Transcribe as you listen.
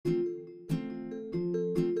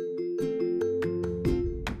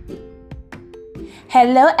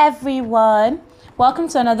Hello everyone, welcome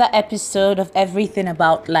to another episode of Everything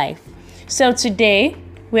About Life. So today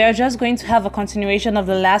we are just going to have a continuation of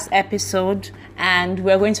the last episode and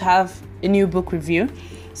we're going to have a new book review.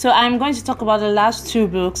 So I'm going to talk about the last two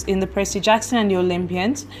books in the Percy Jackson and the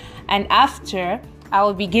Olympians, and after I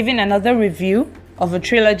will be giving another review of a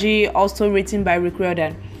trilogy also written by Rick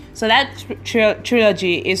Riordan. So that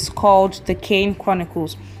trilogy is called The Kane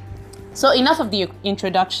Chronicles. So enough of the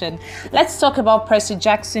introduction. Let's talk about Percy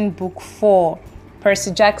Jackson Book 4,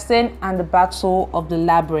 Percy Jackson and the Battle of the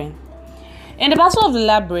Labyrinth. In the Battle of the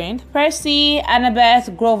Labyrinth, Percy,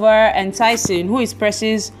 Annabeth, Grover, and Tyson, who is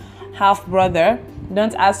Percy's half-brother,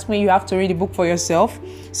 don't ask me, you have to read the book for yourself.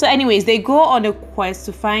 So anyways, they go on a quest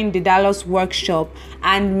to find Daedalus' workshop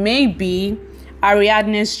and maybe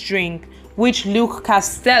Ariadne's drink, which Luke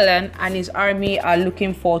Castellan and his army are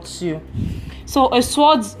looking for too. So a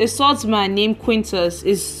swordsman named Quintus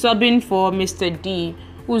is subbing for Mr. D,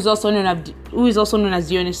 who is also known as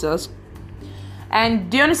Dionysus. And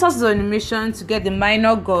Dionysus is on a mission to get the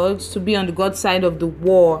minor gods to be on the god side of the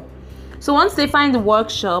war. So once they find the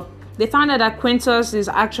workshop, they found out that Quintus is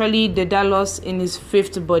actually Daedalus in his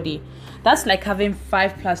fifth body. That's like having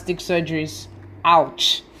 5 plastic surgeries.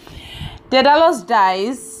 Ouch. Daedalus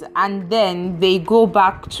dies, and then they go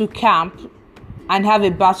back to camp and have a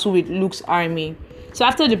battle with Luke's army. So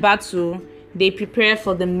after the battle, they prepare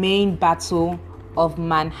for the main battle of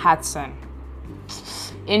Manhattan.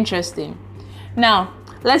 Interesting. Now,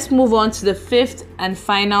 let's move on to the 5th and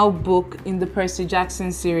final book in the Percy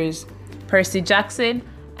Jackson series, Percy Jackson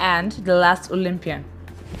and the Last Olympian.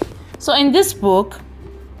 So in this book,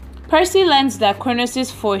 Percy learns that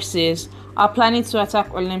Kronos' forces are planning to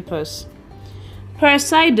attack Olympus.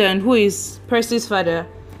 Poseidon, who is Percy's father,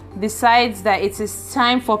 decides that it is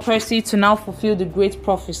time for Percy to now fulfill the great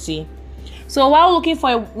prophecy. So while looking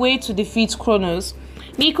for a way to defeat Kronos,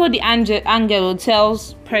 Nico the Angelo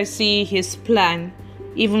tells Percy his plan,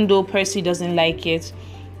 even though Percy doesn't like it.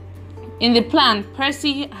 In the plan,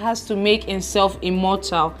 Percy has to make himself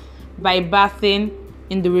immortal by bathing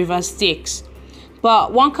in the river Styx.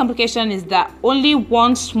 But one complication is that only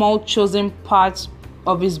one small chosen part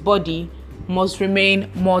of his body must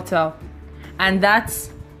remain mortal, and that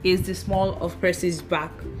is the small of Percy's back.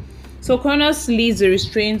 So Kronos leads the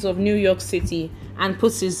restraints of New York City and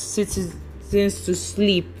puts his citizens to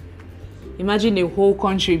sleep. Imagine the whole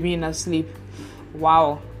country being asleep.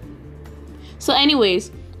 Wow. So anyways,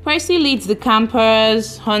 Percy leads the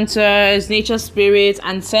campers, hunters, nature spirits,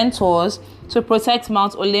 and centaurs to protect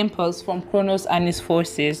Mount Olympus from Kronos and his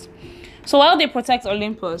forces. So while they protect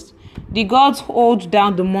Olympus, the gods hold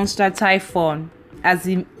down the monster Typhon as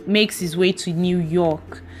he makes his way to New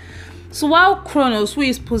York. So while Kronos, who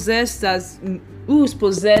is possessed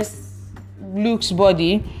Luke's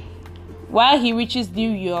body, while he reaches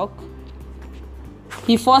New York,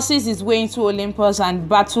 he forces his way into Olympus and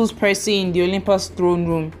battles Percy in the Olympus throne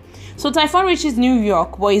room. So Typhon reaches New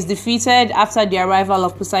York, but is defeated after the arrival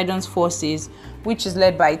of Poseidon's forces, which is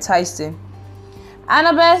led by Tyson.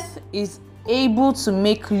 Annabeth is able to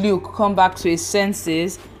make Luke come back to his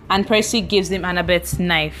senses, and Percy gives him Annabeth's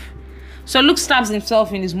knife. So Luke stabs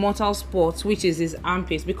himself in his mortal spot, which is his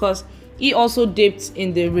armpit, because he also dipped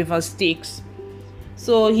in the river Styx.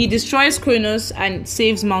 So he destroys Kronos and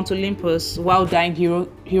saves Mount Olympus while dying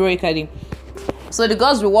heroically. So the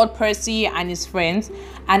gods reward Percy and his friends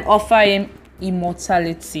and offer him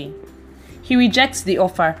immortality. He rejects the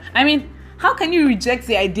offer. I mean, how can you reject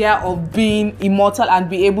the idea of being immortal and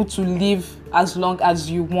be able to live as long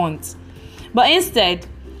as you want? But instead,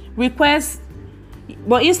 he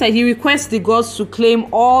requests the gods to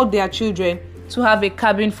claim all their children to have a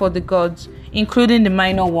cabin for the gods, including the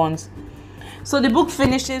minor ones. So the book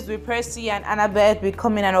finishes with Percy and Annabeth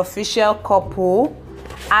becoming an official couple,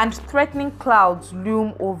 and threatening clouds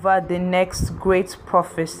loom over the next great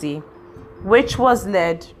prophecy, which was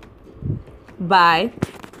led by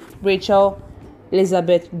Rachel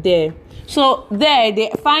Elizabeth Dare. So there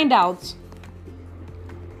they found out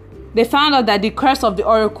that the curse of the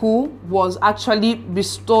oracle was actually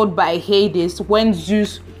bestowed by Hades when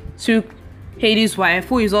Zeus took Hades' wife,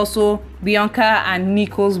 who is also Bianca and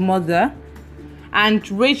Nico's mother. And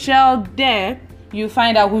Rachel Dare, you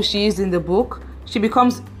find out who she is in the book. She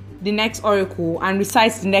becomes the next oracle and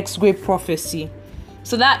recites the next great prophecy.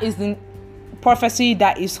 So that is the prophecy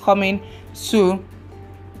that is coming to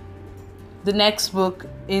the next book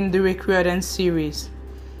in the Rick Riordan series.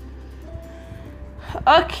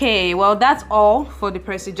 Okay, well, that's all for the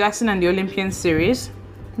Percy Jackson and the Olympian series.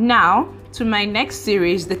 Now, to my next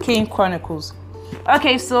series, The Kane Chronicles.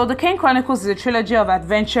 Okay, so The Kane Chronicles is a trilogy of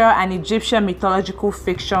adventure and Egyptian mythological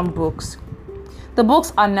fiction books. The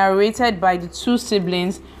books are narrated by the two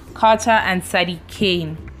siblings, Carter and Sadie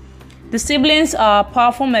Kane. The siblings are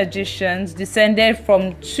powerful magicians descended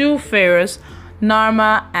from two pharaohs,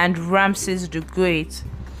 Narmer and Ramses the Great.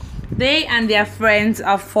 They and their friends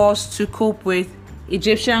are forced to cope with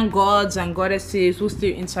Egyptian gods and goddesses who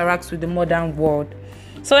still interact with the modern world.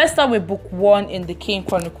 So let's start with book 1 in the Kane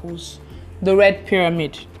Chronicles, The Red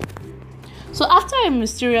Pyramid. So after a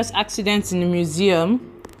mysterious accident in a museum,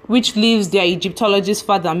 which leaves their Egyptologist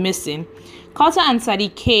father missing, Carter and Sadie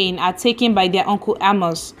Kane are taken by their uncle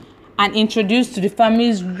Amos and introduced to the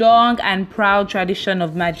family's long and proud tradition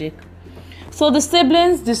of magic. So the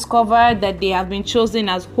siblings discover that they have been chosen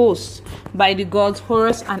as hosts by the gods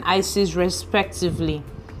Horus and Isis respectively.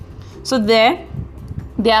 So there,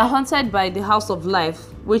 they are haunted by the House of Life,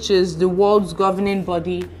 which is the world's governing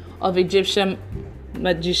body of Egyptian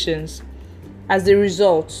magicians. As a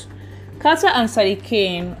result, Carter and Sadie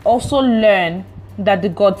Kane also learn that the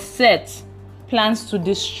god Set plans to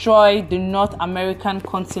destroy the North American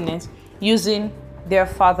continent using their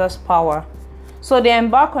father's power. So they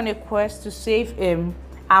embark on a quest to save him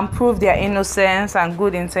and prove their innocence and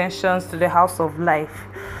good intentions to the House of Life.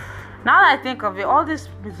 Now that I think of it, all this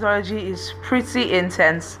mythology is pretty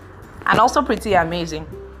intense and also pretty amazing.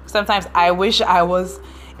 Sometimes I wish I was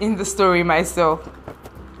in the story myself.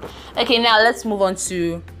 Okay, now let's move on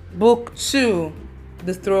to book 2,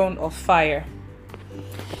 The Throne of Fire.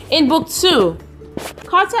 In book 2,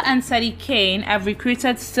 Carter and Sadie Kane have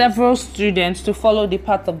recruited several students to follow the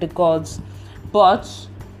path of the gods, but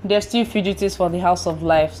they're still fugitives for the House of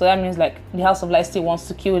Life. So that means like the House of Life still wants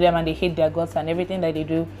to kill them and they hate their gods and everything that they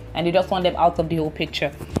do, and they just want them out of the whole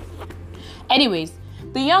picture. Anyways,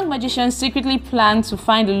 the young magicians secretly plan to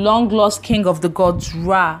find the long-lost king of the gods,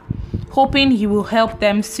 Ra, hoping he will help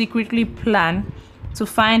them secretly plan to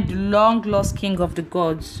find the long-lost king of the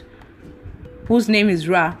gods, whose name is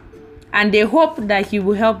Ra. And they hope that he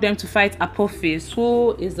will help them to fight Apophis,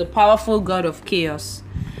 who is the powerful god of chaos.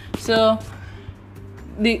 So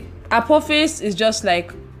the Apophis is just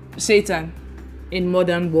like Satan in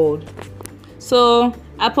modern world. So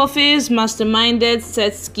Apophis masterminded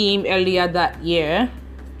Set's scheme earlier that year.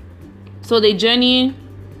 So they journey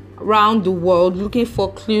around the world looking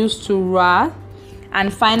for clues to Ra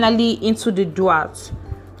and finally into the Duat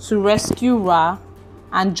to rescue Ra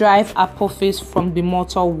and drive Apophis from the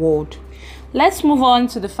mortal world. Let's move on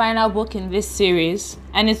to the final book in this series,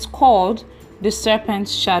 and it's called The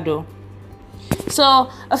Serpent's Shadow.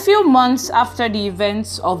 So a few months after the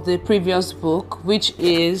events of the previous book, which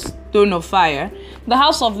is Throne of Fire, the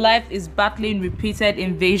House of Life is battling repeated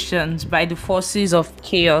invasions by the forces of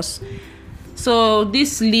chaos. So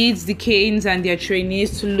this leads the Kanes and their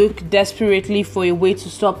trainees to look desperately for a way to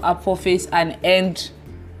stop Apophis and end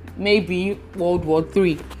maybe World War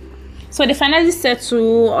III. So they finally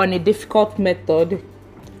settle on a difficult method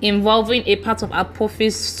involving a part of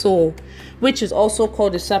Apophis' soul, which is also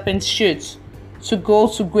called the Serpent's Shoot, to go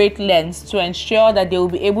to great lengths to ensure that they will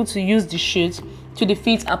be able to use the shoot to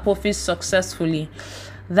defeat Apophis successfully.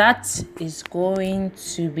 That is going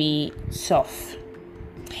to be tough.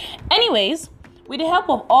 Anyways, with the help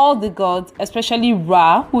of all the gods, especially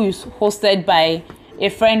Ra, who is hosted by a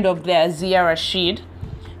friend of theirs, Zia Rashid,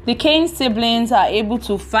 the Kane siblings are able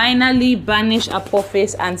to finally banish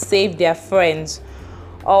Apophis and save their friends,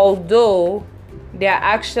 although their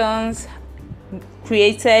actions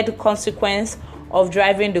created consequence of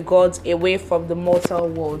driving the gods away from the mortal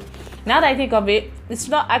world. Now that I think of it, it's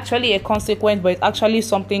not actually a consequence, but it's actually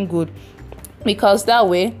something good, because that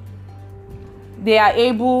way they are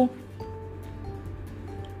able,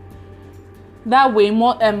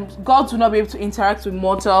 gods will not be able to interact with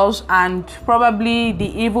mortals, and probably the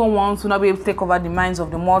evil ones will not be able to take over the minds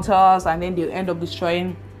of the mortals, and then they'll end up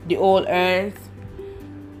destroying the whole earth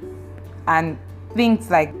and things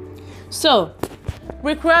like. So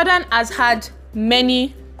Rick Riordan has had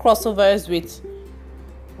many crossovers with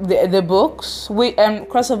the books.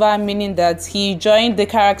 Crossover meaning that he joined the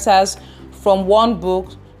characters from one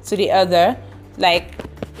book to the other. Like,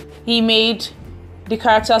 he made the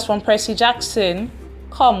characters from Percy Jackson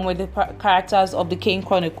come with the characters of the Kane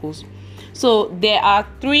Chronicles. So there are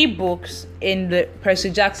 3 books in the Percy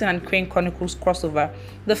Jackson and Kane Chronicles crossover.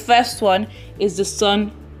 The first one is The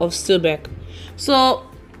Son of Silbeck. So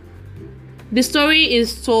the story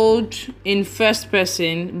is told in first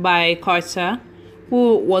person by Carter,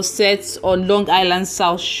 who was set on Long Island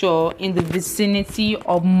South Shore in the vicinity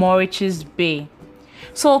of Moriches Bay.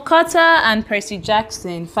 So Carter and Percy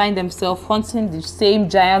Jackson find themselves hunting the same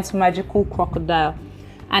giant magical crocodile,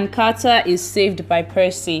 and Carter is saved by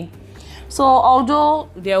Percy. So although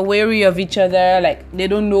they're wary of each other, like they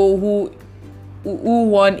don't know who who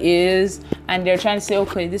one is, and they're trying to say,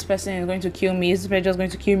 okay, this person is going to kill me. Is this person just going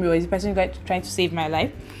to kill me, or is this person trying to save my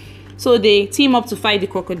life? So they team up to fight the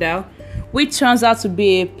crocodile, which turns out to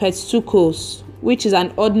be a Petsuchos, which is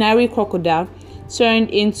an ordinary crocodile turned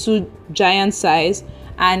into giant size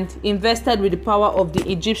and invested with the power of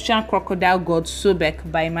the Egyptian crocodile god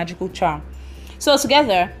Sobek by a magical charm. So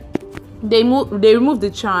together, they remove the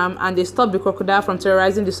charm and they stop the crocodile from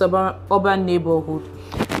terrorizing the suburban neighborhood.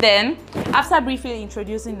 Then, after briefly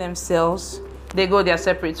introducing themselves, they go their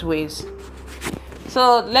separate ways.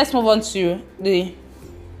 So let's move on to the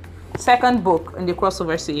second book in the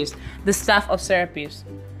crossover series, The Staff of Serapis.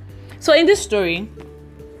 So in this story,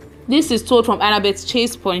 this is told from Annabeth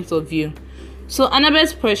Chase's point of view. So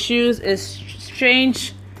Annabeth pursues a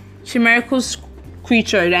strange chimerical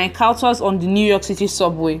creature that encounters on the New York City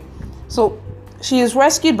subway. So she is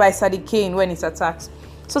rescued by Sadie Kane when it attacks.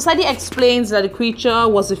 So Sadie explains that the creature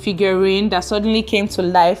was a figurine that suddenly came to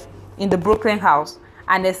life in the Brooklyn house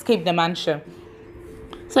and escaped the mansion.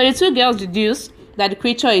 So the two girls deduce that the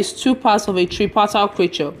creature is two parts of a tripartite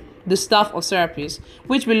creature, the Staff of Serapis,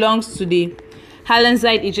 which belongs to the Hellenized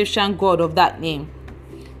Egyptian god of that name.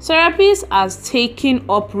 Serapis has taken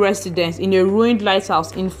up residence in a ruined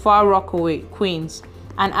lighthouse in Far Rockaway, Queens,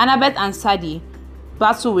 and Annabeth and Sadie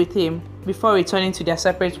battle with him before returning to their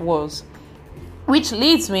separate worlds. Which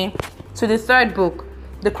leads me to the third book,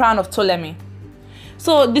 The Crown of Ptolemy.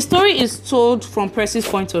 So the story is told from Percy's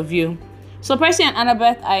point of view. So Percy and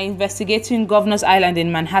Annabeth are investigating Governor's Island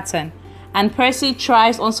in Manhattan, and Percy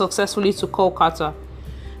tries unsuccessfully to call Carter.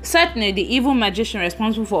 Certainly, the evil magician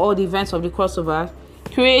responsible for all the events of the crossover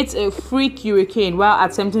creates a freak hurricane while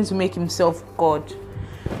attempting to make himself God.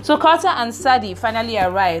 So Carter and Sadie finally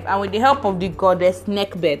arrive, and with the help of the goddess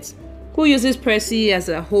Nekhbet, who uses Percy as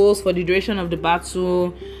a host for the duration of the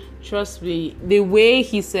battle. Trust me, the way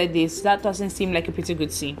he said this, that doesn't seem like a pretty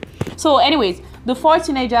good scene. So anyways, the four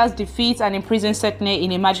teenagers defeat and imprison Setne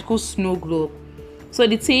in a magical snow globe. So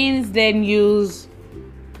the teens then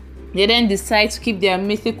decide to keep their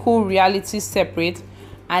mythical realities separate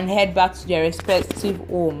and head back to their respective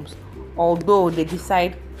homes, although they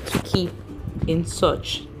decide to keep in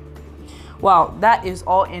touch. Wow, that is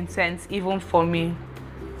all intense even for me.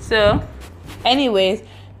 So anyways,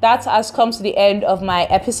 that has come to the end of my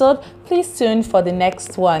episode. Please tune for the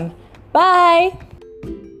next one. Bye.